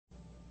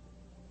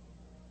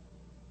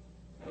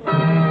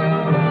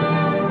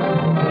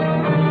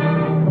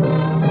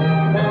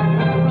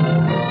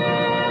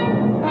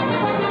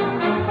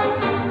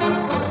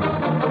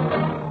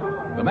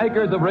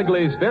makers of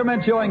Wrigley's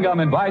Spearmint Chewing Gum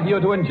invite you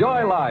to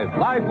enjoy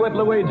Life with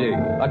Luigi,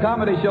 a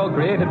comedy show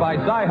created by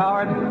Cy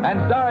Howard and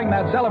starring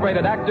that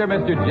celebrated actor,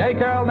 Mr. J.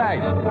 Carroll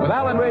Nash, with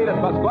Alan Reed as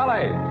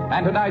Pasquale,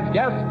 and tonight's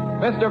guest,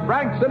 Mr.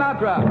 Frank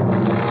Sinatra.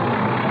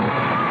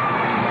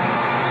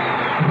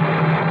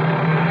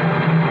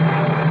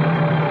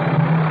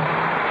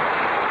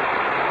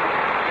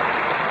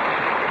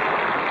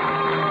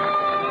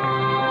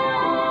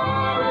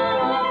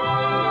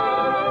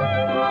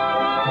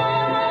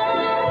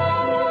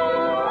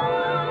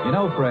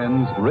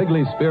 Friends,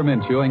 Wrigley's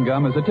Spearmint Chewing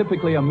Gum is a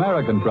typically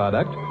American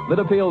product that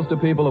appeals to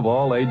people of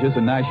all ages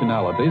and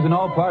nationalities in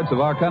all parts of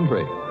our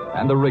country.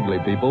 And the Wrigley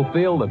people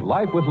feel that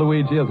Life with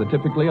Luigi is a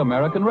typically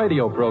American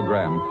radio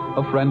program,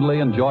 a friendly,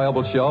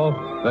 enjoyable show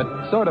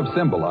that sort of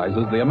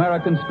symbolizes the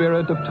American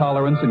spirit of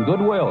tolerance and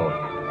goodwill.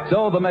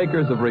 So the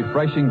makers of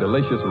refreshing,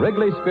 delicious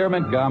Wrigley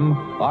Spearmint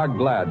Gum are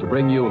glad to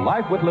bring you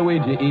Life with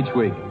Luigi each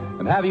week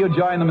and have you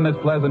join them in this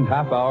pleasant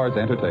half-hour's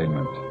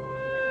entertainment.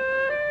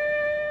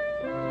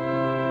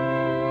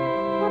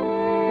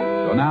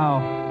 So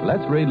now,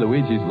 let's read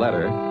Luigi's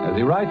letter as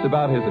he writes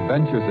about his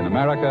adventures in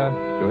America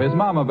to his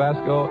Mama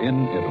Basco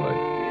in Italy.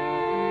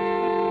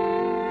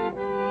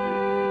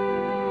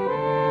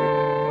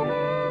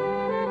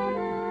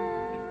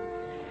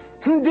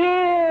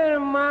 Dear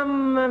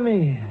Mamma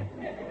Mia,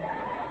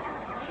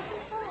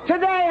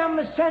 today I'm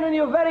sending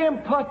you a very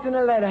important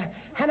letter,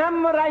 and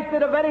I'm writing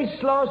it very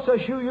slow so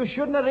you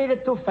shouldn't read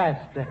it too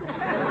fast.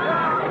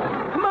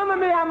 Mamma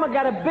Mia, I'm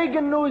got a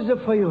big news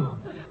for you.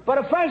 But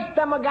first,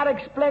 I'm got to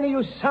explain to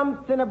you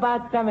something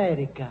about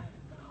America.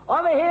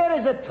 Over here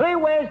is 3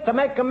 ways to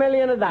make $1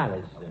 million.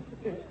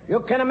 You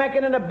can make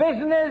it in the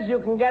business, you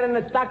can get in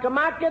the stock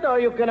market,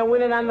 or you can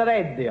win it on the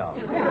radio.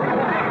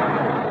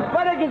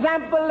 For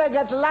example, they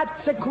got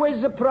lots of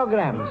quiz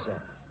programs.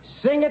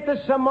 Sing it to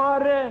some more,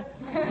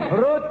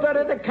 root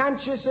to the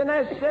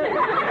consciousness,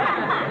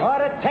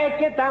 or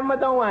take it, I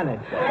don't want it.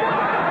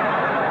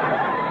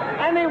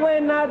 Anyway,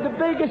 now, the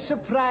biggest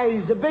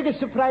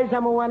surprise I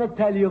want to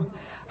tell you,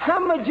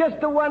 I'm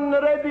just won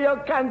the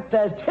radio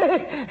contest.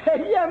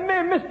 Yeah, me,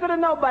 Mr.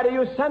 Nobody,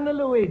 your son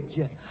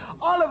Luigi.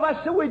 All of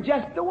us, we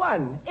just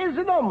won. It's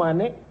no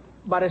money,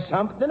 but it's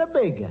something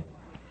big.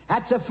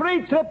 That's a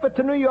free trip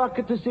to New York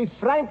to see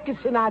Frank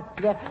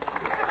Sinatra.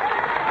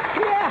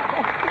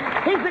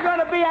 Yeah, he's going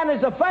to be on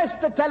his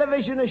first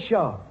television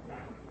show.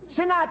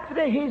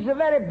 Sinatra, he's a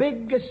very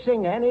big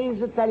singer, and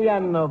he's an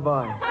Italiano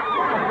boy.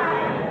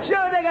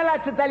 Sure, they got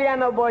lots of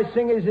Italiano boy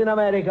singers in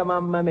America,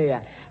 Mamma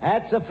Mia.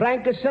 That's a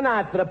Frank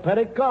Sinatra,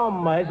 Perry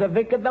Como, there's a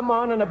Vic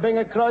Damone, and a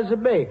Bing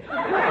Crosby.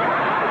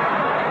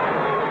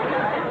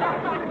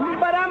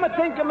 But I'm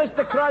thinking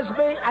Mr.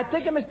 Crosby,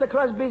 Mr.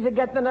 Crosby's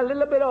getting a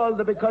little bit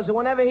older because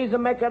whenever he's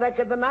make a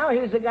record now,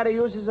 he's got to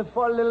use his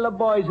 4 little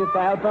boys to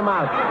help him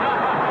out.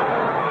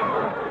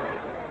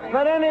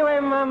 But anyway,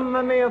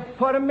 Mamma Mia,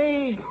 for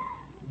me,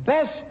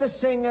 best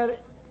singer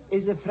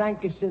is a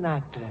Frank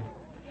Sinatra.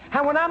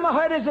 And when I'm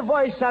heard his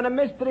voice on a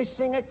mystery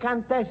singer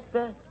contest,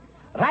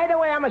 right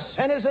away I'm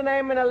send his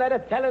name in a letter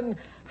telling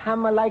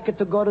I'm like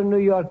to go to New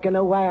York and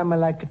why I'm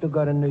like to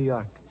go to New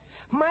York.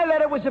 My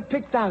letter was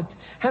picked out,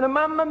 and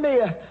Mamma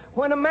Mia,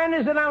 when a man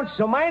is announced,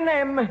 so my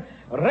name,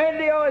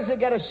 radio is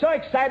get so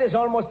excited it's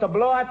almost a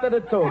blow out of the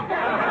tube.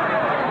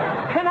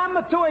 And I'm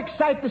too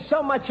excited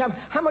so much, I'm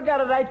going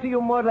to write to you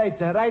more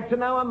later. Right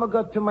now I'm going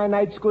to go to my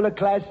night school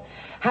class,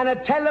 and I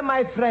tell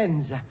my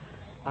friends,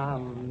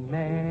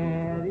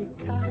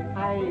 America,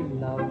 I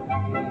love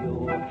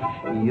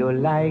you. You're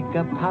like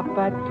a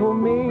papa to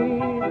me,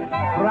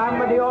 from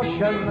the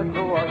ocean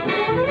to ocean.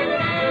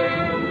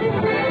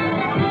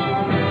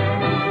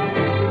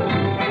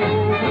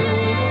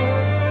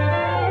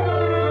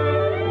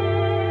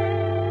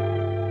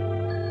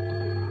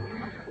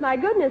 My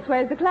goodness,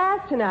 where's the class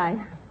tonight?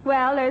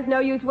 Well, there's no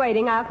use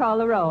waiting. I'll call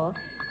the roll.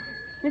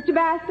 Mr.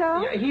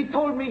 Basto? Yeah, he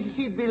told me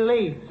he'd be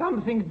late.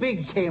 Something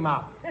big came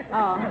up.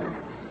 Oh.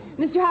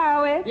 Mr.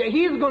 Horowitz? Yeah,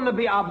 he's going to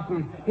be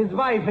absent. His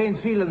wife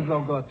ain't feeling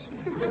so good.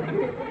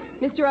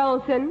 Mr.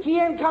 Olson? He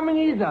ain't coming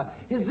either.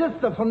 His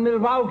sister from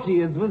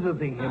Milwaukee is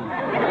visiting him.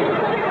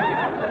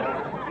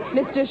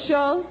 Mr.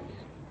 Schultz?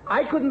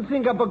 I couldn't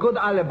think up a good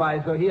alibi,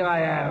 so here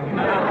I am.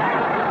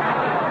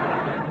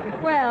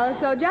 Well,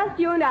 so just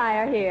you and I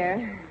are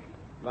here.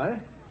 What?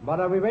 What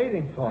are we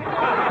waiting for?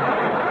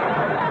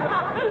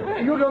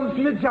 You don't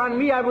snitch on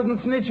me, I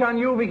wouldn't snitch on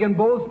you. We can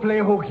both play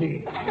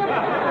hooky.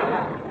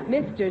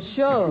 Mr.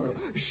 Schultz.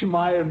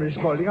 Smile, Miss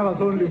Spaulding. I was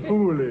only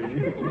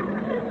fooling.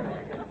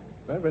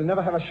 Well, we'll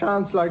never have a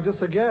chance like this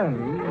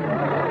again.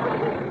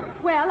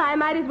 Well, I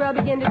might as well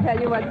begin to tell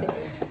you what...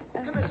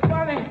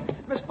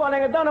 Miss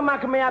Spaulding, don't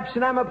knock me up,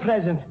 and I'm a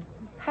present.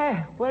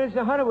 Hey, where's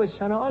the Horowitz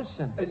and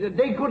Olson?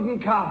 They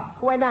couldn't come.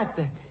 Why not?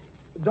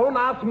 Don't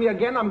ask me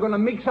again. I'm going to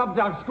mix up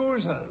the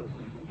excursions.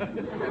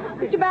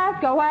 Mr.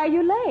 Basco, why are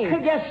you late?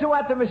 Guess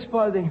what, Miss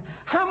Spaulding?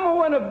 I'm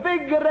won a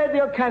big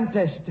radio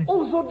contest.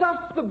 Oh, so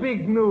that's the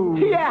big news.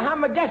 Yeah,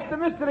 I'm a guest. The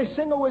mystery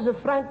singer was a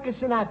Frank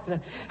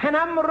Sinatra. And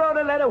I'm wrote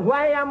a letter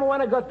why I'm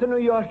want to go to New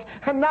York.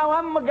 And now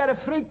I'm going to get a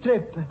free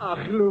trip.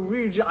 Ach,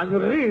 Luigi, I'm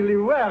really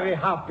very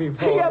happy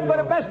for you. Yeah, but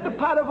the best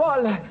part of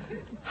all,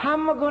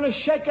 I'm going to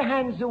shake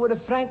hands with a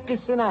Frank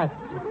Sinatra.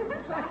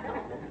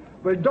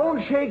 Well,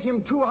 don't shake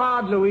him too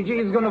hard, Luigi.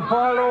 He's going to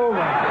fall over.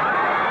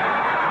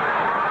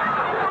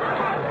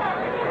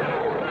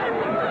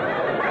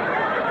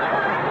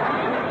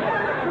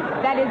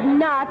 That is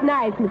not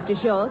nice, Mr.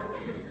 Schultz.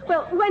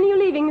 Well, when are you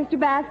leaving, Mr.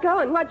 Basco?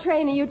 And what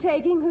train are you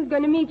taking? Who's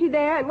going to meet you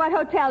there? And what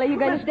hotel are you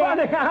going to stay at?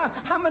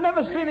 I've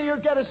never seen you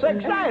get so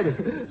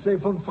excited. Say,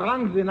 von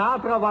Frank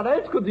Sinatra, what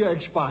else could you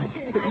expect?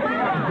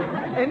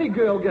 Any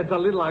girl gets a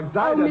little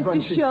excited when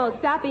when Mr. Schultz,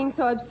 stop being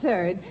so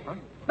absurd. Huh?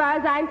 As far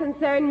as I'm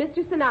concerned,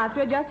 Mr.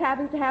 Sinatra just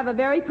happens to have a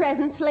very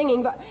present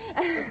slinging... a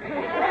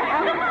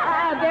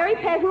very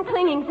present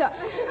clinging, so...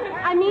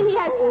 I mean, he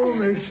has... Oh,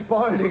 Miss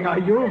Spaulding, are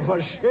you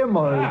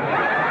verschimmelt?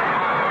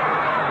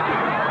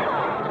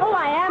 Oh,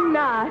 I am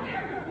not.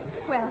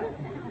 Well,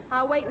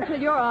 I'll wait until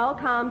you're all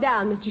calmed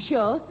down, Mr.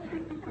 Schultz.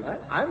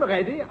 I'm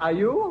ready. Are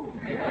you?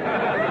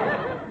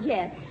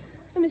 Yes.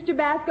 Mr.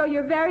 Basco,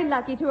 you're very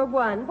lucky to have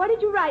won. What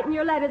did you write in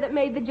your letter that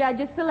made the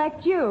judges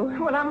select you?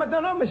 Well, I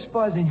don't know, Miss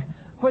Spaulding.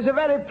 It was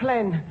very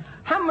plain.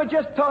 I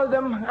just told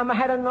them I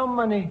had no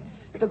money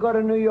to go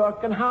to New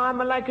York and how I'm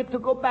like it to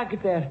go back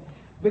there.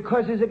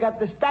 Because as I got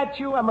the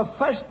statue, I'm a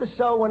first to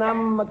show when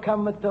I'm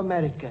coming to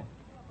America.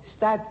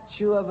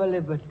 Statue of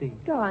Liberty.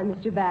 Go on,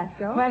 Mr.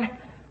 Basco. Well,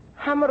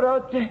 I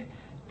wrote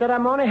that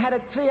I'm only had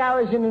 3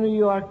 hours in New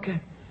York,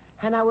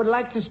 and I would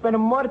like to spend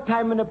more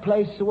time in a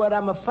place where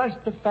I'm a first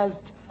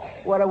felt,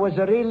 where I was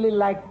really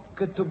like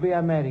to be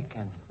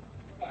American.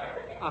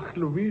 Ach,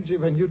 Luigi,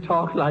 when you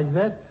talk like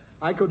that,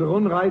 I could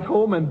run right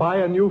home and buy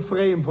a new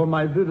frame for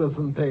my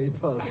citizen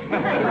papers.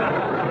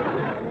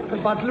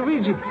 But,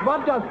 Luigi,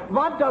 what does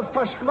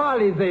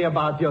Pasquale say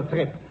about your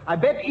trip? I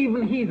bet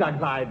even he's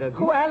excited.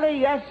 Well,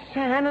 yes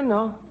and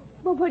no.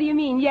 Well, what do you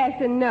mean, yes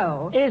and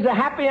no? He's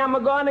happy I'm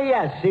going to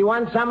yes. He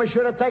wants I'm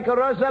sure to take a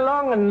Rosa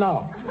along and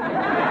no.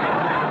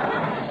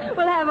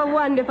 Well, have a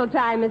wonderful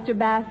time, Mr.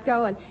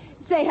 Basco, and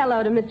say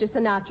hello to Mr.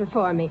 Sinatra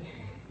for me.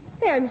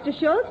 There, Mr.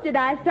 Schultz, did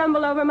I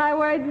stumble over my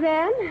words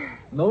then?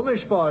 No,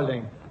 Miss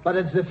Spaulding. But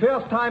it's the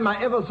first time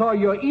I ever saw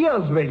your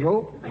ears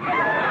wiggle.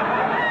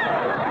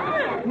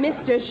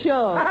 Mr.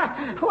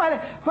 Schultz.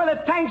 well,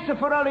 thanks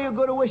for all of your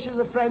good wishes,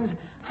 friends.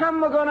 I'm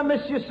going to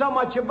miss you so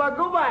much. But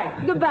goodbye.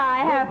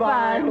 Goodbye. Have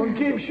fun. And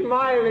keep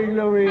smiling,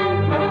 Louise.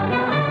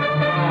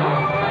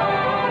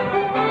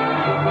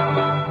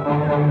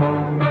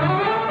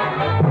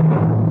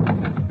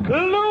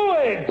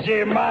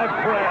 Luigi, my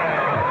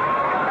friend.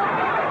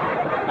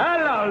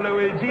 Hello,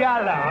 Luigi.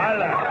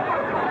 Hello.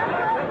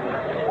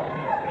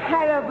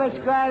 Hello,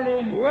 Pasquale.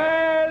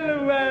 Well,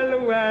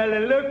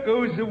 look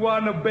who's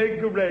won a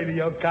big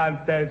radio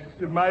contest.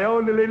 My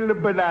own little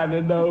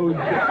banana nose.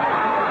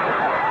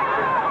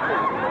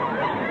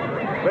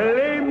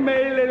 Believe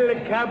me, little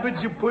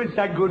cabbage puss,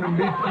 I'm gonna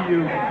miss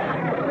you.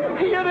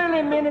 You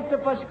really mean it,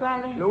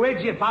 Pasquale?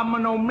 Luigi, if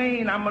I'm no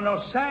mean, I'm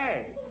no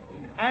say.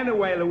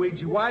 Anyway,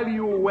 Luigi, while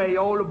you were away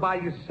all by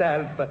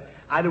yourself,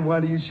 I don't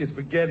want you should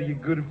forget your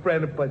good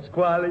friend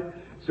Pasquale,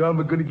 so I'm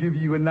going to give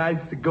you a nice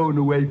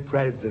going-away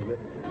present.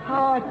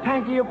 Oh,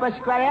 thank you,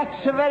 Pasquale.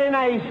 That's very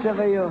nice of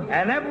you.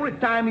 And every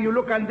time you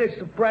look on this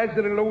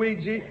present,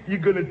 Luigi, you're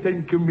going to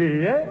think of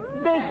me, eh?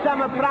 This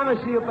I'm a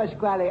promise you,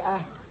 Pasquale.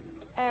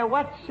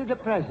 What's the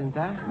present,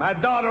 huh? My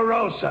daughter,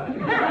 Rosa.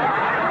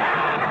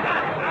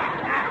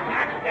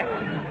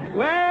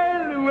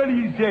 Well, what do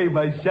you say,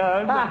 my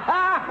son?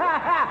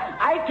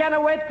 I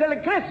can't wait till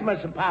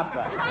Christmas,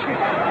 Papa.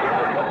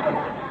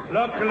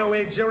 Look,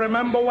 Luigi,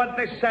 remember what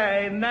they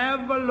say.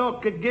 Never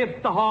look a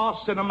gift a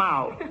horse in the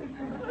mouth.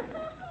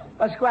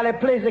 Pasquale,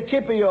 please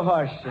keep your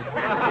horse.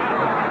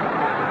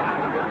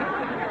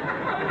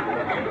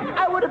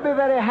 I would be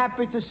very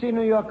happy to see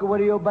New York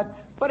with you,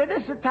 but at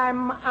this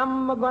time,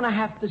 I'm going to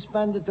have to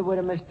spend it with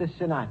Mr.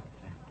 Sinatra.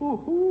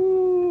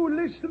 Ooh,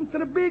 listen to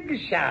the big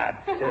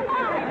shots.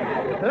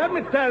 Let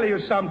me tell you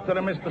something,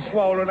 Mr.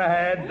 Swollen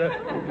Ahead.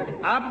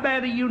 I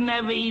bet you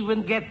never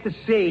even get to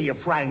see a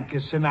Frank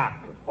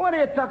Sinatra. What are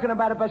you talking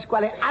about,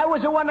 Pasquale? I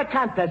was the one that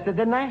contested,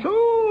 didn't I?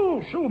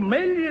 Sure.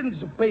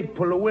 Millions of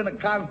people who win a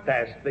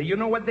contest. You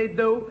know what they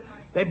do?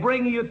 They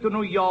bring you to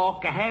New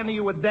York, hand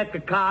you a deck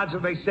of cards,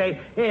 and they say,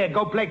 here,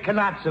 go play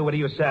canazza with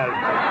yourself.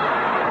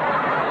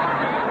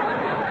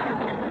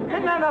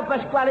 No,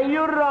 Pasquale,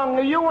 you're wrong.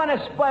 You want to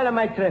spoil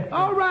my trip.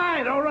 All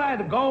right,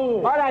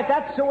 go. All right,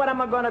 that's what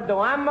I'm going to do.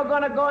 I'm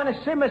going to go and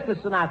see Mr.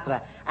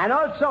 Sinatra. And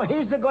also,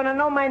 he's going to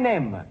know my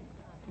name.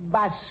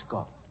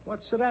 Basco.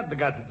 What's that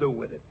got to do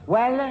with it?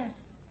 Well,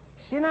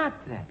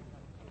 Sinatra.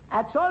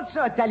 That's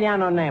also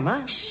Italiano name,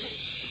 huh?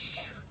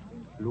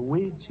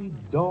 Luigi,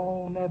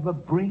 don't ever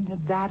bring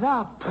that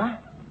up. Huh?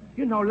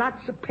 You know,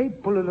 lots of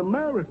people in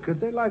America,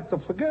 they like to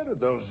forget of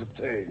those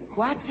things.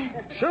 What?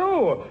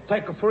 Sure.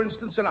 Take, for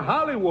instance, in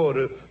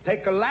Hollywood,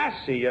 take a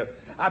Lassie.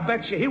 I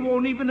bet you he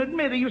won't even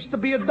admit he used to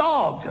be a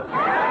dog.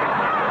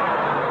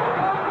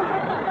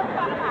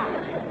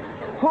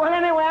 Well,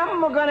 anyway,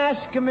 I'm going to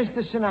ask you,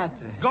 Mr.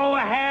 Sinatra. Go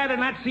ahead,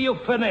 and that's you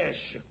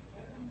finish.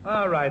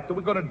 All right,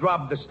 we're going to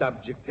drop the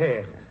subject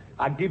here.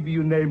 I'll give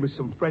you the name of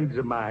some friends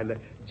of mine.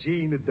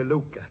 Gene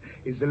DeLuca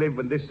is living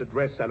on this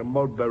address on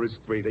Mulberry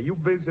Street. Are you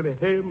visiting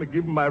him and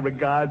give him my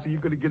regards? Are you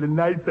going to get a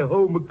nice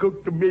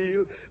home-cooked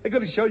meal? They're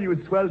going to show you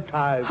a swell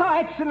time. Oh,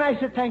 it's a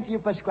nice thank you,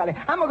 Pasquale.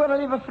 I'm going to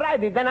leave a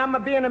Friday. Then I'm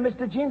going to be in a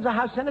Mr. Jean's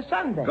house on a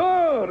Sunday.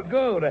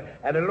 Good.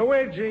 And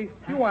Luigi,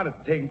 you want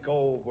to think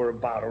over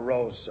about a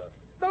Rosa.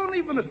 Don't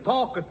even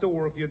talk to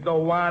her if you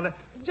don't want to.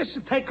 Just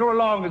to take her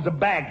along as a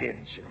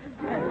baggage.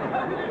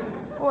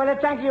 Well,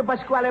 thank you,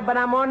 Pasquale, but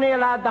I'm only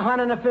allowed the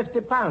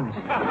 150 pounds.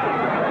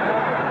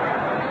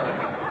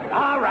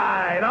 All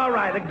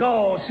right,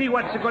 go. See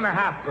what's going to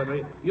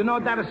happen. You know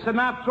that a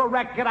Sinatra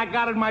record I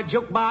got in my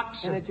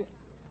jukebox?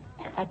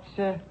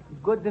 That's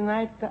Good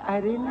Night,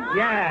 Irene?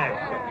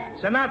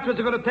 Yes. Sinatra's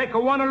going to take a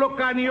one look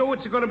on you.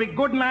 It's going to be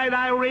Good Night,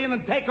 Irene,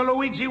 and take a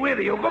Luigi with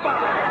you.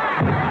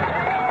 Goodbye.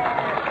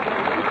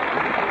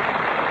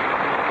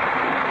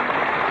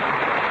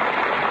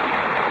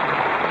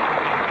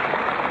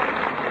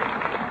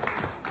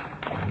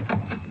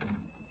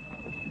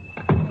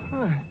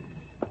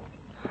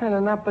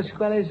 And now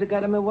Pasquale's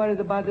got me worried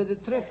about the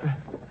trip.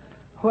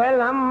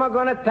 Well, I'm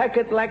going to take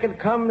it like it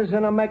comes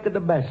and I'll make it the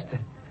best.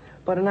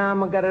 But now I'm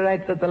going to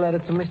write the letter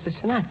to Mr.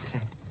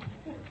 Sinatra.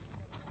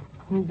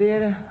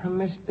 Dear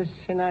Mr.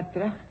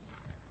 Sinatra,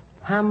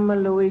 I'm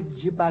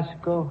Luigi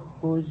Basco,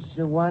 who's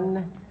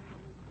won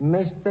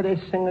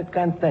Mystery Singer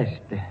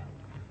Contest.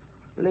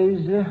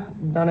 Please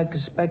don't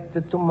expect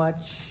too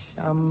much.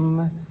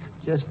 I'm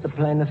just a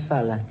plain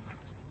fella.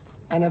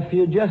 And if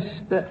you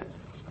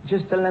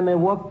just let me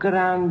walk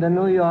around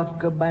New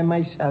York by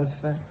myself,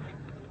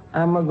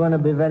 I'm going to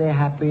be very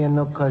happy and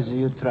no cause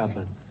you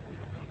trouble.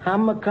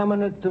 I'm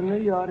coming to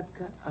New York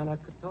on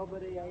October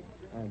the 8th.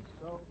 And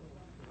so,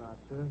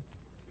 Doctor,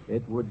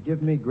 it would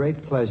give me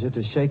great pleasure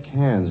to shake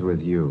hands with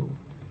you.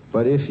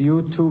 But if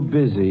you're too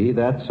busy,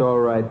 that's all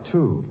right,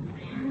 too.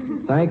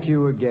 Thank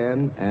you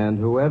again, and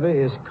whoever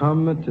is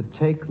coming to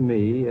take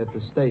me at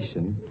the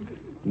station,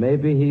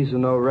 maybe he's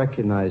no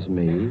recognize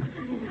me.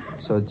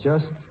 So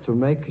just to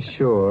make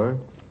sure,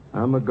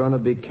 I'm going to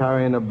be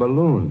carrying a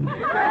balloon.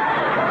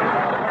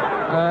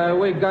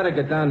 We've got to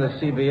get down to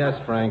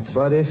CBS, Frank.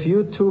 But if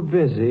you're too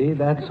busy,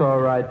 that's all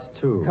right,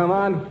 too. Come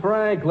on,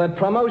 Frank. Let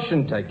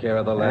promotion take care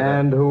of the letter.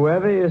 And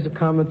whoever is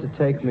coming to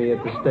take me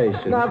at the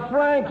station... Now,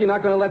 Frank, you're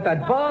not going to let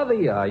that bother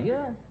you, are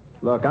you?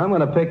 Look, I'm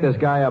going to pick this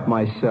guy up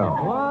myself.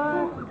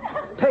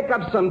 What? Pick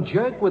up some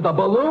jerk with a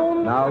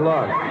balloon? Now,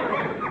 look.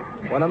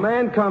 When a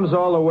man comes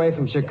all the way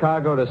from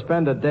Chicago to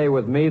spend a day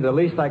with me, the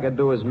least I could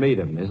do is meet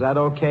him. Is that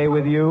okay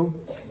with you?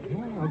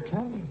 Yeah,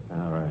 okay.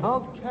 All right.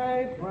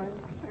 Okay, Frank.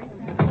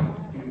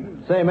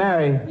 Say,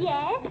 Mary.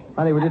 Yes?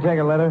 Honey, would you take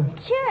a letter?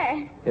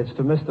 Sure. It's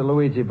to Mr.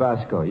 Luigi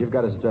Basco. You've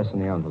got his address in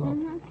the envelope.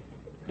 Mm-hmm.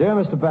 Dear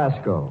Mr.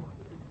 Basco,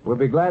 we'll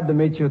be glad to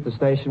meet you at the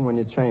station when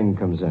your train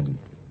comes in.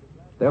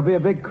 There'll be a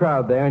big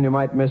crowd there, and you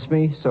might miss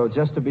me, so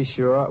just to be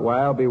sure,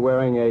 why, I'll be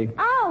wearing a...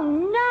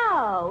 Oh,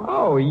 no.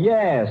 Oh,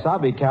 yes, I'll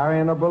be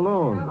carrying a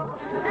balloon.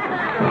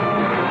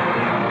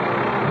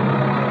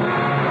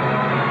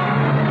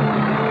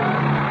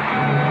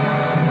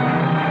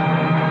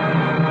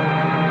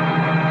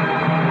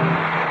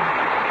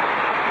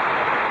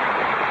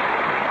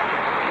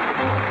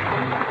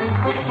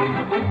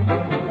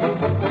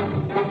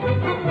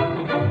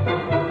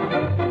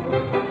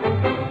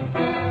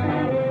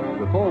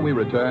 Before we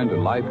return to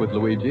Life with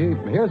Luigi,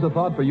 here's a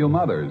thought for you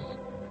mothers.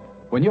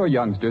 When your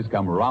youngsters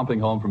come romping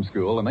home from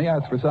school and they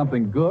ask for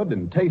something good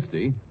and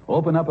tasty,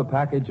 open up a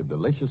package of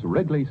delicious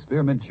Wrigley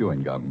Spearmint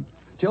Chewing Gum.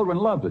 Children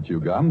love to chew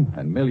gum,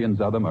 and millions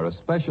of them are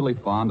especially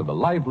fond of the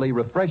lively,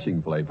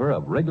 refreshing flavor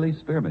of Wrigley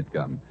Spearmint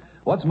Gum.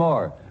 What's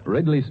more,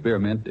 Wrigley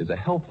Spearmint is a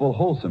healthful,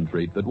 wholesome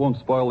treat that won't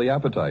spoil the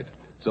appetite,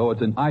 so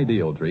it's an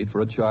ideal treat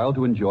for a child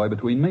to enjoy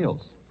between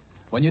meals.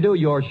 When you do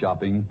your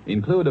shopping,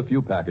 include a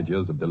few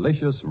packages of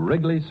delicious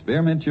Wrigley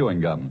Spearmint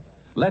Chewing Gum.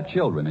 Let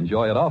children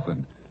enjoy it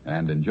often,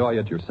 and enjoy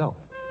it yourself.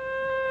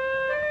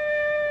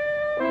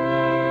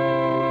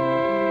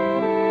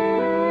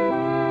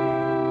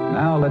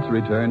 Now let's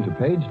return to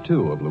page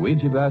 2 of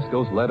Luigi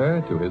Basco's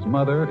letter to his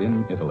mother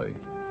in Italy.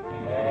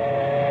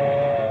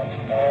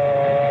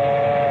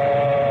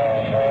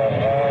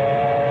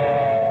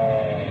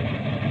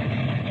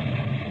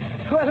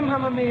 Well,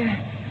 Mamma Mia,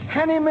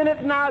 any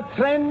minute now,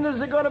 train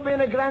is going to be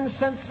in a Grand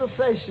Central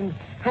Station.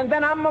 And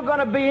then I'm going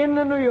to be in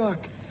New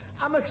York.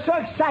 I'm so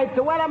excited.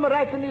 While I'm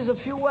writing these a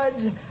few words,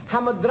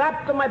 I'm going to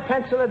drop to my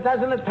pencil a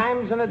dozen of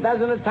times, and a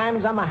dozen of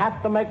times I'm going to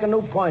have to make a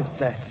new point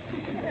there.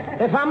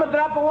 If I'm going to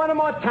drop it one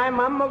more time,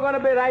 I'm going to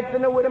be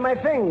writing it with my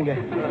finger.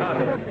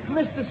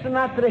 Mr.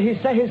 Sinatra,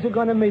 he said he's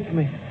going to meet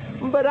me.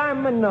 But I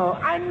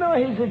know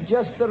he's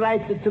just the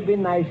right to be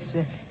nice.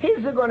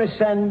 He's going to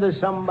send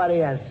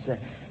somebody else.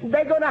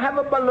 They're going to have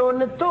a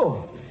balloon,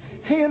 too.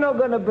 You're not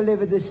going to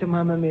believe this,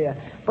 Mamma Mia.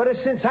 But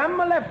since I'm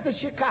left to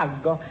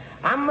Chicago,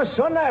 I'm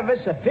so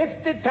nervous.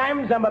 50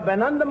 times I've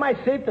been under my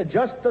seat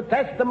just to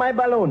test my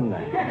balloon.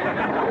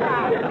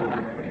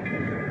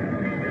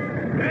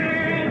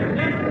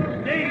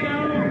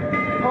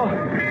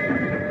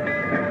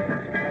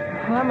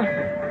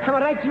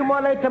 I'm write you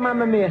more later,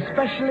 Mamma Mia.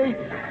 Especially,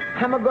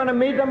 I'm going to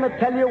meet him and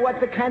tell you what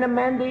the kind of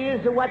man he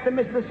is and what the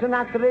Mr.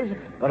 Sinatra is.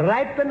 But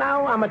right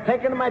now, I'm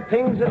taking my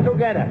things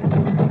together.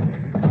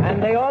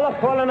 And they all are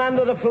falling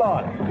under the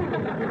floor.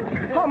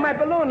 Oh, my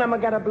balloon, I'm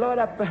going to blow it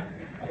up.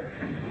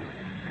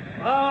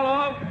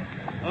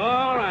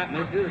 All right,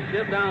 mister.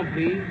 Sit down,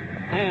 please,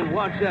 and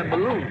watch that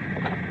balloon.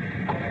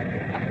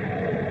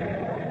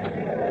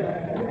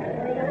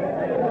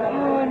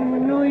 Oh,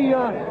 New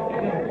York.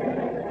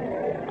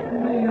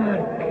 New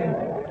York.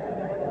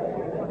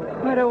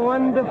 What a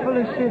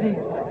wonderful city.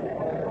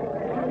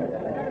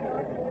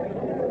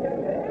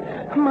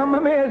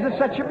 Mamma Mia, there's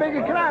such a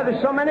big crowd.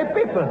 There's so many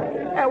people.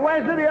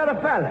 Where's the other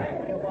fella?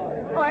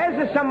 Oh,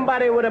 here's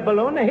somebody with a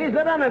balloon. He's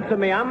running to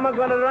me. I'm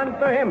going to run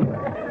to him.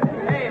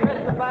 Hey,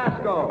 Mr.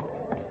 Basco.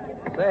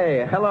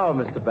 Say, hello,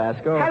 Mr.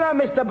 Basco. Hello,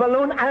 Mr.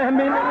 Balloon.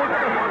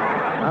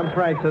 I'm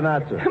Frank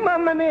Sinatra.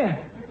 Mamma Mia.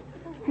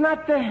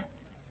 Not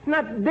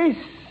this.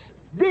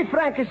 The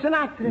Frank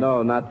Sinatra.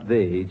 No, not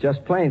the.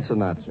 Just plain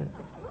Sinatra.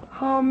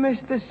 Oh,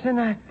 Mr.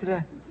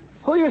 Sinatra.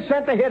 Who you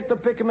sent here to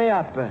pick me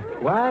up?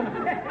 What?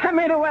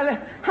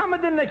 I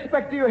didn't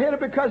expect you here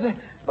because...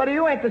 but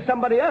you ain't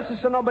somebody else,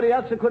 so nobody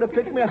else could have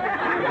picked me up.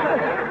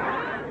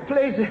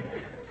 Please,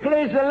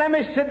 let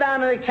me sit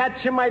down and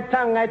catch my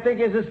tongue. I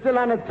think he's still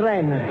on the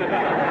train.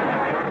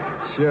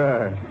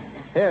 Sure.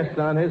 Here,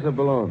 son, here's a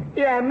balloon.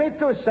 Yeah, me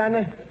too,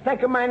 son.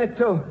 Take mine,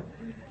 too.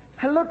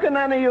 Looking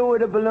at you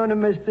with a balloon,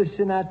 Mr.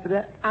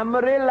 Sinatra, I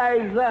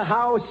realize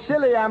how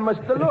silly I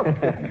must look.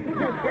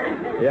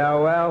 Yeah,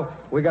 well,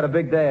 we got a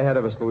big day ahead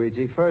of us,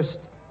 Luigi. First,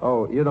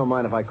 you don't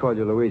mind if I call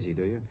you Luigi,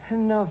 do you?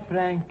 No,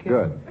 Frank.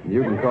 Good.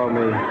 You can call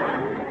me...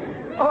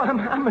 Oh,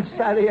 I'm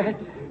sorry.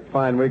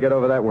 Fine, we'll get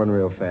over that one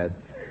real fast.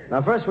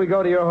 Now, first we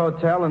go to your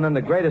hotel, and then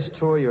the greatest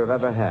tour you've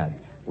ever had.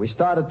 We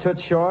start at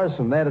Toots Shores,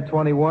 from there to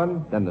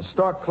 21, then the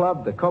Stork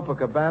Club, the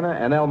Copacabana,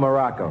 and El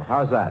Morocco.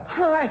 How's that?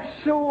 Oh,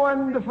 that's so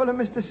wonderful,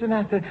 Mr.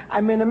 Sinatra.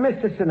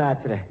 Mr.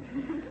 Sinatra.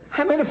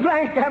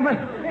 Frank,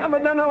 I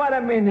don't know what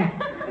I mean.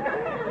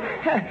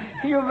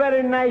 You're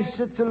very nice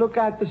to look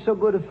after so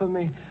good for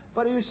me.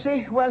 But you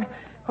see, well,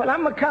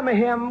 I'm coming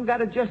here. I'm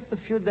got just a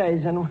few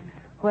days, and,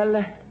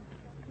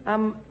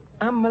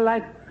 I'm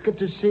like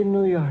to see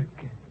New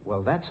York.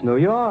 Well, that's New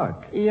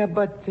York. Yeah,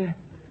 but,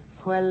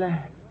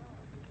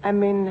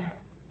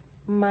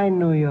 my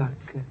New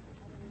York.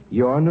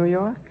 Your New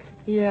York?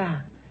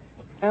 Yeah.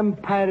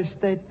 Empire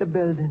State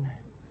Building.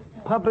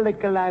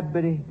 Public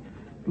Library.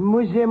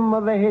 Museum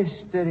of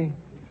History.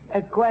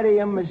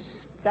 Aquarium.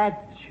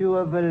 Statue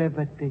of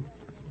Liberty.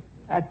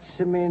 That's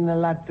mean a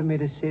lot to me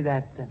to see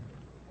that.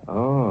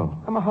 Oh.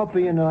 I'm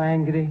hoping you're not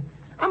angry.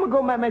 I'm going to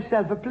go by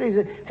myself, please.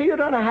 You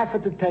don't have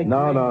to take me.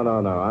 No.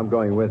 I'm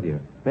going with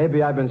you.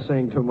 Maybe I've been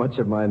seeing too much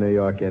of my New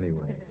York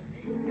anyway.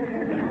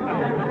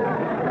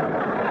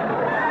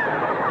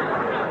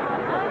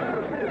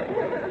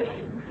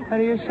 What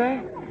do you say?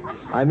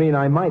 I mean,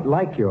 I might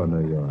like your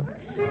New York.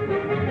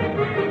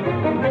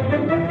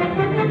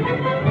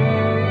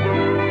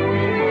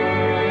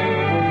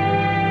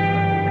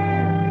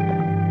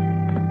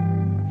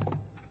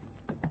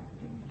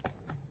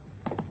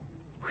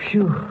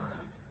 Phew.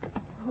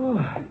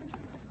 Oh,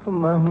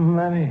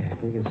 Mamma Mia.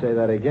 You can say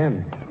that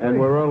again. And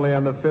we're only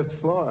on the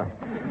 5th floor.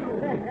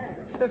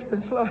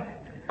 5th floor?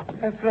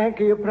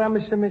 Frankie, you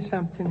promised me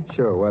something.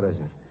 Sure, what is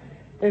it?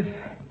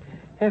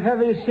 If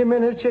ever you see me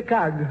in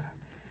Chicago,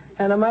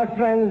 and my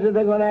friends,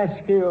 they're going to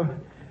ask you,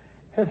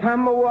 if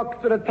I'm going to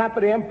walk to the top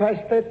of the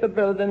Empire State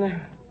Building,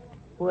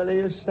 will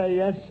you say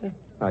yes?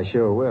 I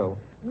sure will.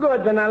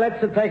 Good, then now let's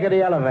take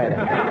the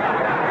elevator.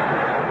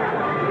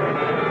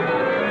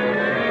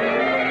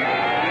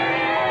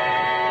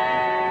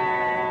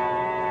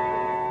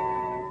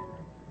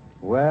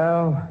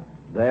 Well,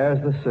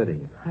 there's the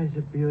city.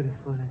 It's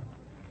beautiful.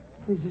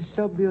 It's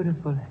so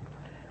beautiful.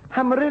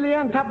 I'm really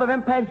on top of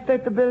Empire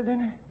State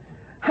Building.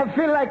 I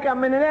feel like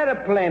I'm in an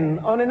airplane,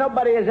 only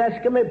nobody is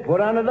asking me, put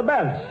on the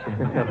belts.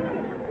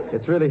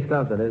 It's really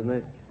something, isn't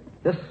it?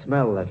 Just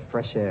smell that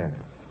fresh air.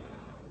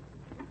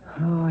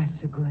 Oh,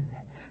 it's good.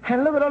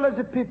 And look at all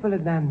those people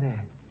down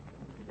there.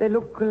 They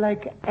look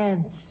like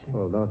ants.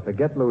 Well, don't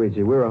forget,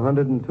 Luigi, we're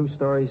 102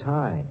 stories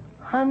high.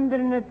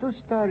 102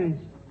 stories.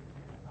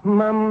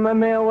 Mamma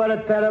mia, what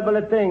a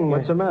terrible thing.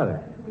 What's the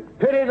matter?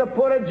 Pity the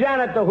poor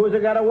janitor who's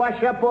got to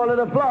wash up all of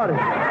the floors.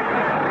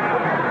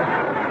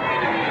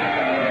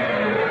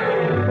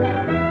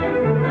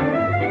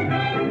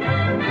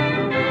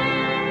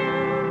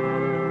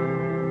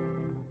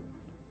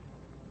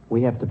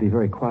 We have to be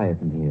very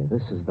quiet in here.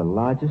 This is the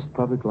largest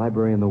public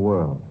library in the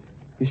world.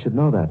 You should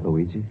know that,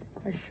 Luigi.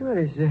 Sure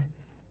is.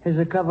 Has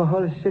a cover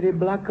whole city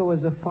blocker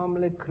was a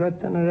formerly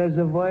Croton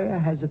reservoir,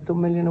 has a 2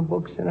 million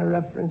books in a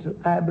reference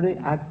library,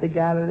 art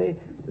gallery,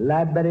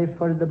 library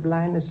for the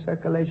blind, a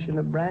circulation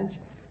of branch,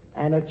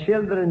 and a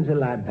children's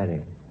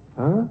library.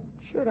 Huh?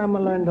 Sure, I'm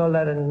learned all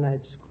that in the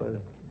night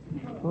school.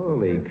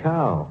 Holy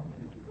cow.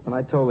 When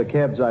I told the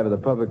cab driver the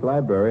public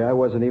library, I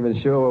wasn't even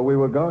sure where we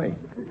were going.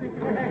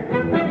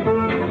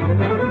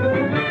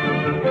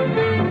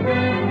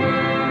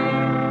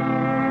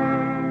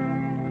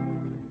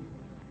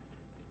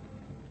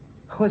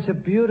 It was a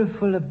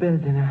beautiful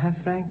building, huh,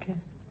 Frankie?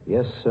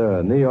 Yes,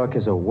 sir. New York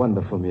is a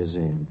wonderful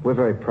museum. We're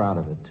very proud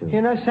of it, too.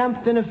 You know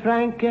something,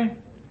 Frankie?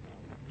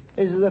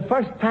 This is the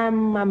first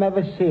time I'm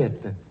ever see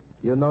it.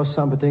 You know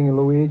something,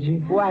 Luigi?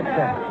 What?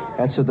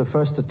 That's the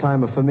first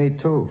time for me,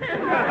 too.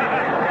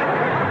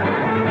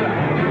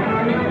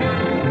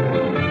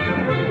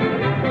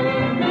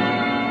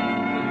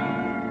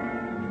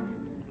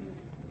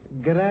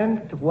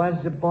 Grant was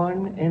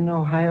born in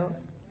Ohio,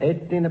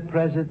 18th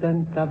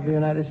President of the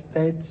United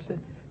States,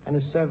 and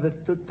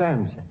served 2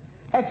 terms.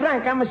 Hey,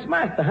 Frank, I'm a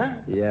smart,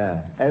 huh?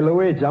 Yeah. Hey,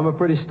 Luigi, I'm a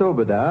pretty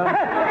stupid, huh? All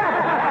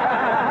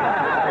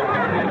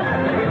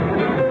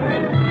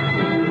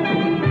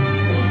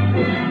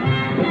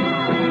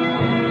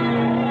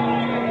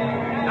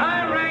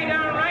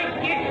right.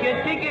 Get your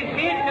tickets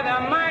into the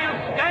mile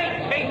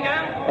skate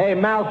signal. Hey,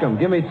 Malcolm,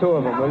 give me 2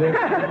 of them, will you?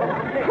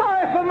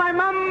 Sorry for my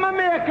mamma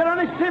mia, can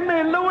only see me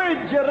and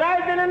Luigi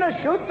riding in a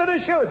shoot to the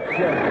shoot.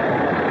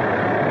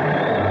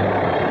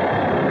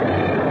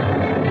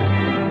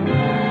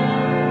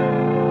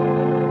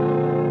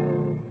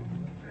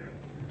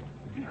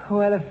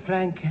 Well,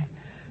 Frank,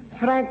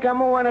 I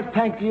want to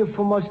thank you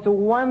for most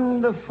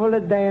wonderful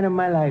day in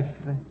my life.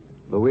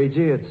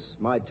 Luigi, it's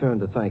my turn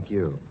to thank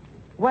you.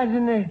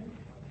 Wasn't the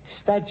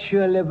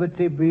Statue of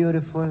Liberty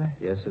beautiful?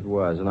 Yes, it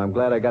was, and I'm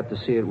glad I got to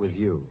see it with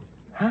you.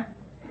 Huh?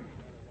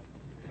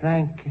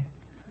 Frank,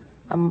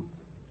 I'm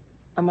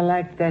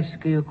like to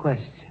ask you a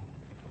question.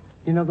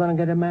 You not gonna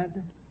get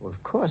mad? Well,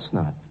 of course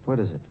not. What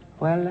is it?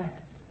 Well,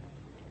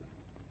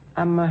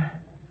 I'm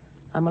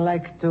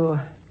like to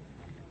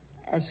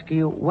ask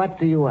you, what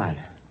do you are?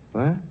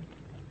 What?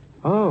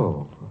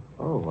 Oh,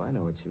 I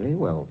know what you mean.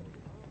 Well,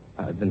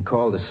 I've been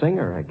called a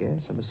singer, I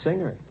guess. I'm a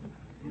singer.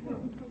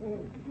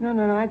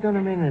 No, I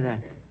don't mean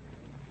that.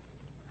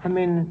 I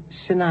mean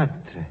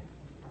Sinatra,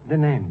 the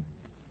name.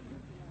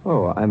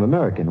 Oh, I'm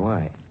American.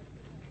 Why?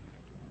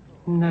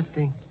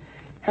 Nothing.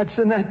 That's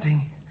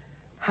nothing.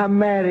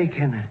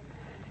 American.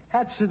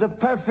 That's the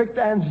perfect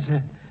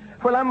answer.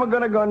 Well, I'm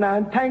going to go now,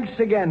 and thanks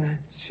again.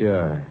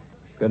 Sure.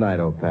 Good night,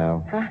 old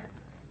pal. Huh?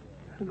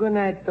 Good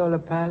night,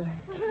 old pal.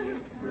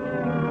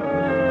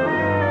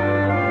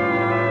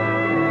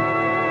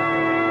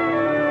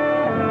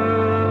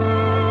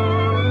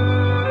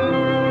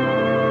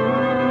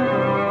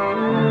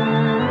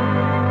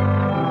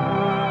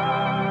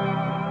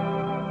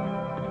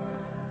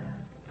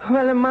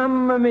 Well,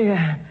 Mamma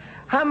Mia,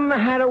 I'm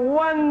had a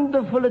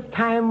wonderful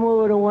time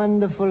with a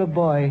wonderful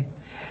boy.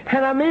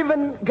 And I'm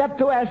even got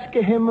to ask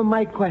him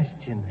my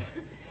question.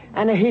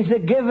 And he's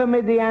given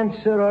me the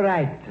answer all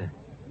right.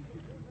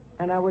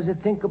 And I was to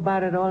think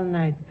about it all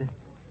night.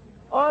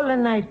 All the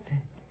night.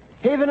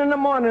 Even in the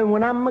morning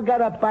when I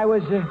got up, I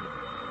was...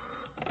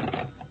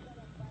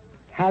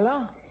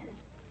 Hello?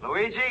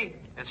 Luigi,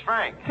 it's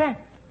Frank.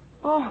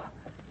 Oh,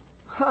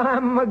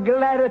 I'm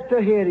glad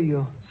to hear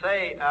you.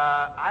 Say,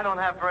 I don't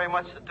have very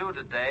much to do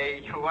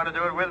today. You want to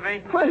do it with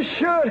me? Well,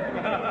 sure.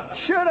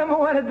 Sure, I'm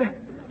wanted to...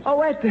 Oh,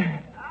 wait,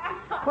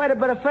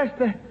 but first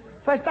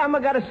I'm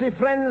got to see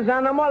friends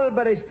on the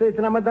Mulberry Street,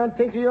 and I don't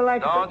think you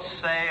like... Don't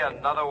say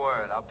another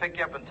word. I'll pick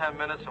you up in 10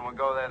 minutes, and we'll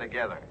go there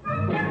together.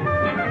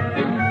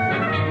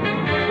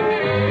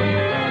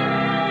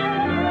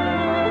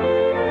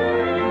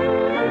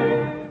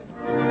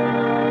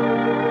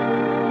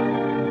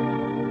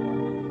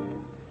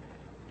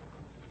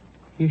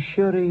 You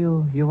sure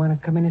you want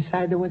to come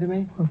inside with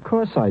me? Of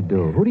course I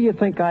do. Who do you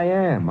think I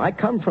am? I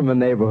come from a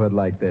neighborhood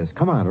like this.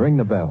 Come on, ring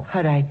the bell.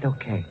 All right,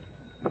 okay.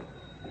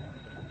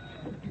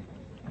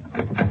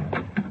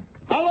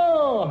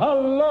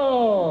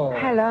 Hello.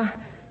 Hello.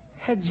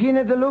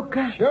 Gina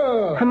DeLuca?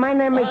 Sure. My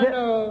name is...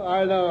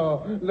 I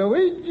know.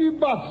 Luigi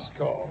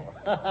Bosco.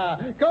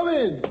 Come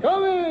in.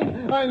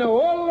 I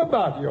know all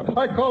about you.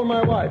 I called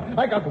my wife.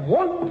 I got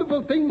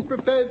wonderful things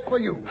prepared for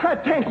you.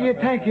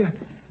 Thank you.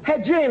 Hey,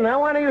 Gene, I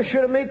want you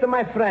should meet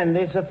my friend.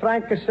 It's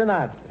Frank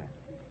Sinatra.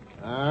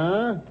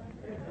 Huh?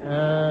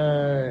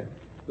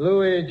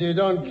 Luigi,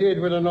 don't kid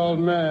with an old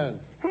man.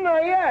 No,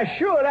 yeah,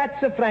 sure,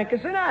 that's Frank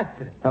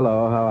Sinatra.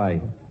 Hello, how are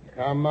you?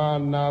 Come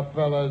on now,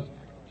 fellas.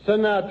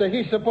 Sinatra,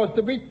 he's supposed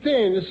to be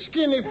thin, a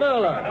skinny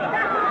fella.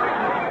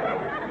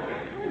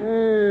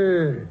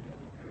 Hey,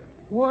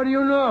 what do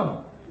you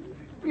know?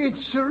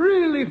 It's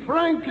really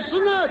Frank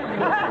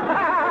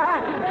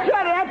Sinatra.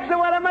 Sure, that's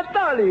what I'm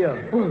telling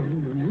you. Well,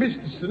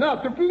 Mr.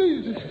 Sinatra,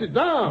 please sit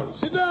down.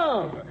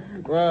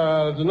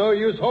 Well, there's no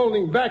use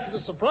holding back the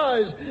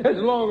surprise as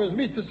long as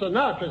Mr.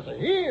 Sinatra's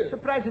here.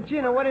 Surprise,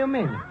 Gina, what do you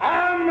mean?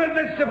 I'm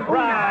the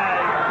surprise.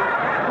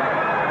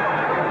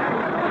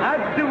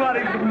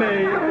 Somebody's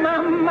me.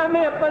 Mamma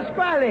mia,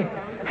 Pasquale.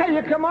 Hey,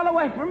 you come all the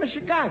way from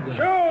Chicago.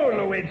 Sure,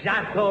 Luigi.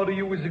 I thought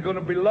you was going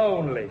to be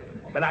lonely.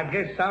 But I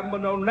guess I'm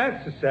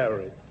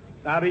unnecessary.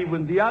 Not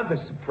even the other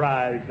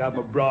surprise I'm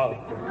abroad.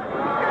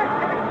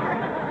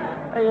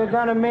 Hey, you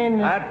gonna mean...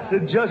 That's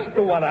just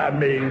what I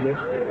mean.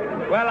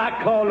 Well, I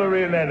call her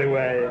in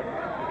anyway.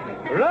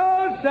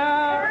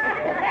 Rosa!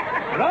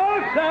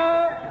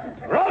 Rosa!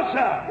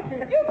 Rosa!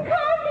 You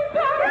called me,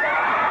 Papa?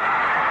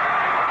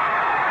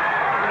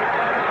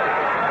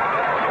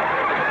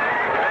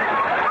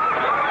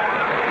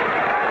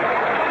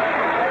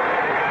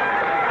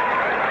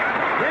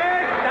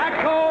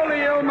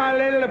 My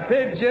little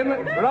pigeon.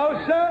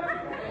 Rosa,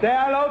 say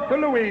hello to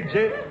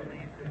Luigi.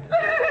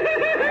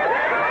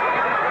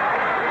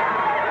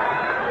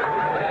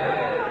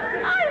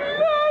 I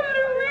love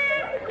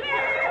Luigi.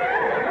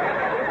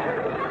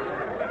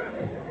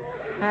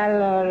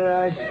 Hello,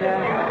 Rosa.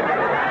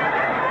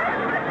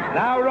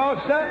 Now,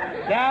 Rosa,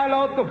 say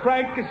hello to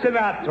Frankie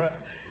Sinatra.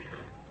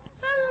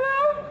 Hello,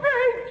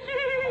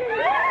 Frankie.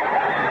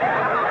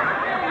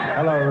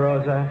 Hello,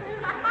 Rosa.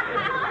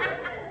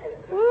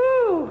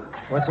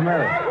 What's the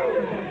matter?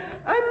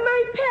 I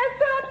might pass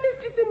out,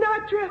 Mr.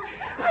 Sinatra.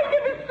 I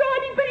never saw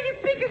anybody as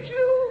big as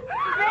you.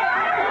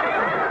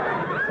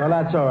 Well,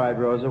 that's all right,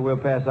 Rosa. We'll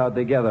pass out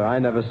together. I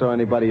never saw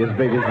anybody as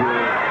big as you. Wait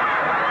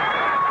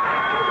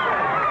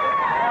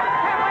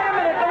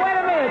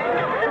a minute.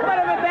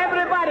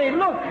 Everybody,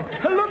 look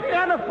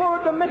at the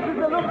food the Mrs.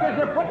 Lucas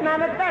are putting on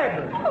the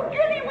table. Oh,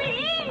 Gilly, we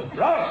eat.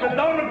 Rosa,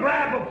 don't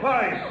grab her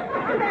first.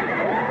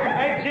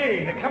 Hey,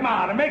 Gene, come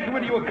on. I'm making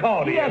with you a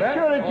accordion. Yeah,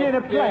 sure, it's in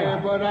a play. Yeah,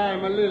 but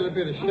I'm a little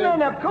bit ashamed.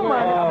 No, come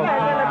on.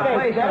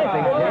 Play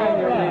something, Jane.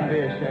 You need be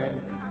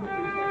ashamed.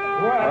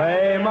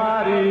 Oi,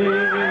 Mari,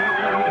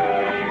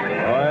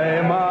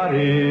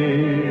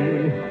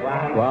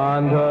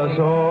 quando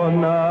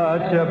sono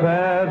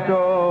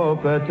aperto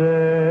per te,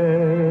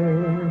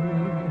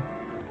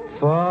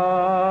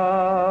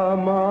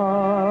 fammi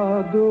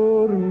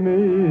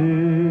dormire,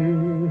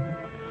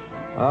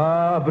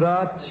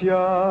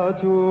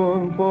 abbracciato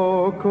un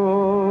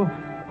poco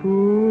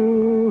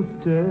con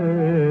te.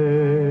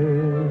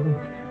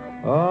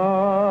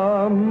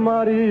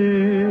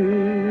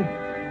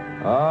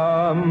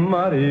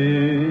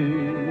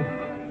 Marie,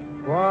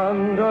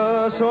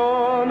 quando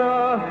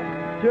sono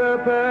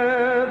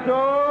aperto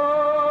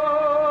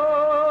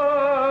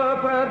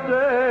per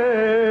te,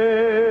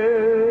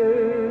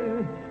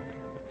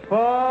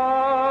 fammi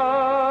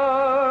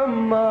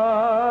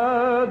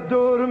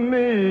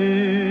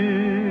dormire,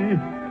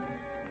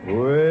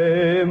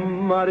 ue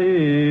Marie,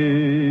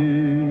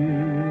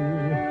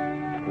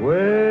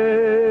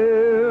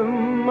 ue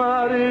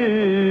Marie.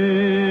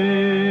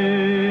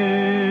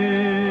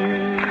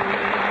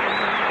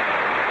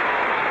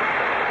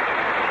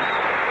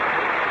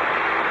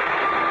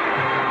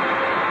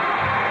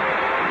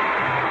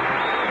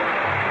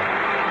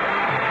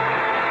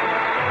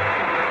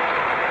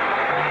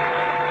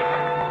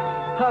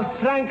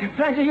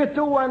 Frankie, you're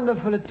too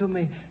wonderful to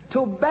me.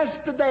 Two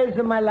best days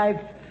of my life.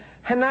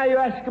 And now you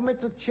ask me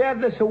to share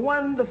this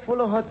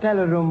wonderful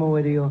hotel room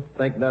with you.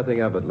 Think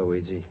nothing of it,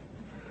 Luigi.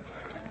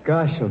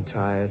 Gosh, I'm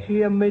tired.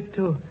 Yeah, me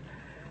too.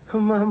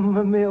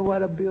 Mamma mia,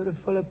 what a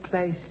beautiful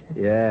place.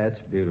 Yeah,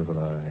 it's beautiful,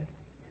 all right.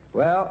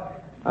 Well,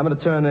 I'm going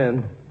to turn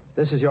in.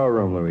 This is your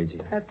room, Luigi.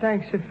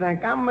 Thanks,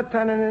 Frank. I'm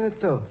turning in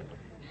too.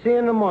 See you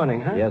in the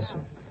morning, huh? Yes,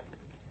 sir.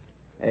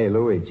 Hey,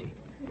 Luigi.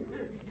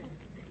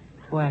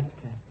 What?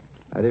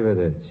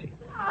 Arrivederci.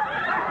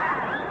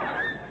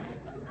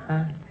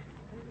 Huh?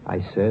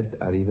 I said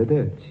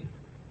arrivederci.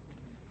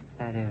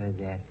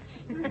 Arrivederci.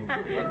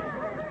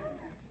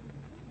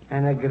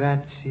 And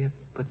grazie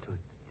per tutti.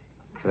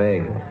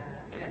 Prego.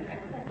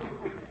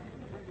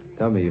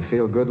 Tell me, you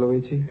feel good,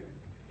 Luigi?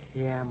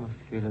 Yeah, I'm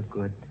feeling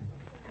good.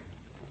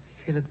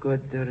 Feel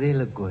good,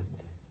 really good.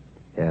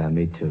 Yeah,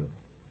 me too.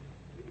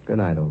 Good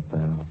night, old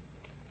pal.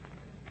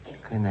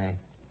 Good night,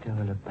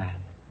 old pal.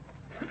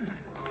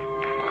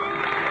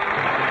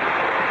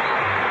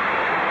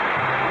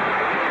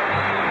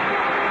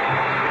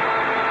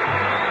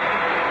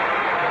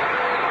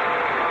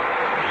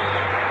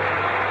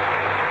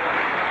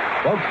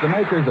 Folks, the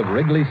makers of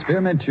Wrigley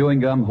Spearmint Chewing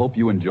Gum hope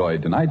you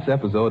enjoyed tonight's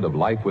episode of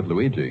Life with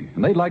Luigi.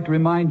 And they'd like to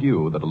remind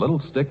you that a little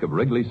stick of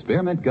Wrigley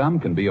Spearmint Gum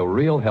can be a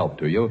real help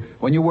to you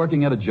when you're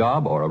working at a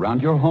job or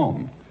around your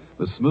home.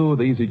 The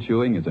smooth, easy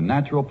chewing is a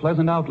natural,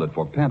 pleasant outlet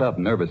for pent-up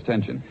nervous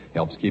tension.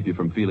 Helps keep you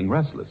from feeling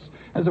restless.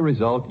 As a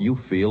result, you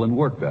feel and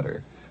work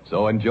better.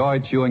 So enjoy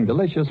chewing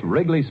delicious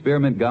Wrigley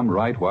Spearmint Gum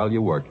right while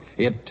you work.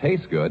 It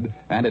tastes good,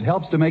 and it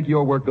helps to make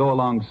your work go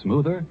along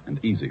smoother and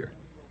easier.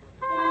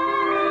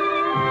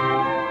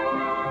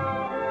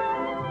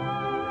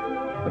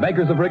 The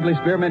makers of Wrigley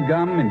Spearmint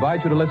Gum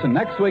invite you to listen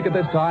next week at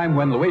this time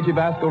when Luigi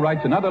Basco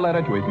writes another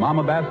letter to his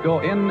Mama Basco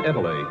in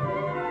Italy.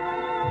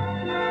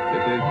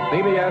 This is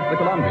CBS, the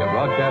Columbia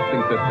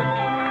Broadcasting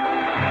System.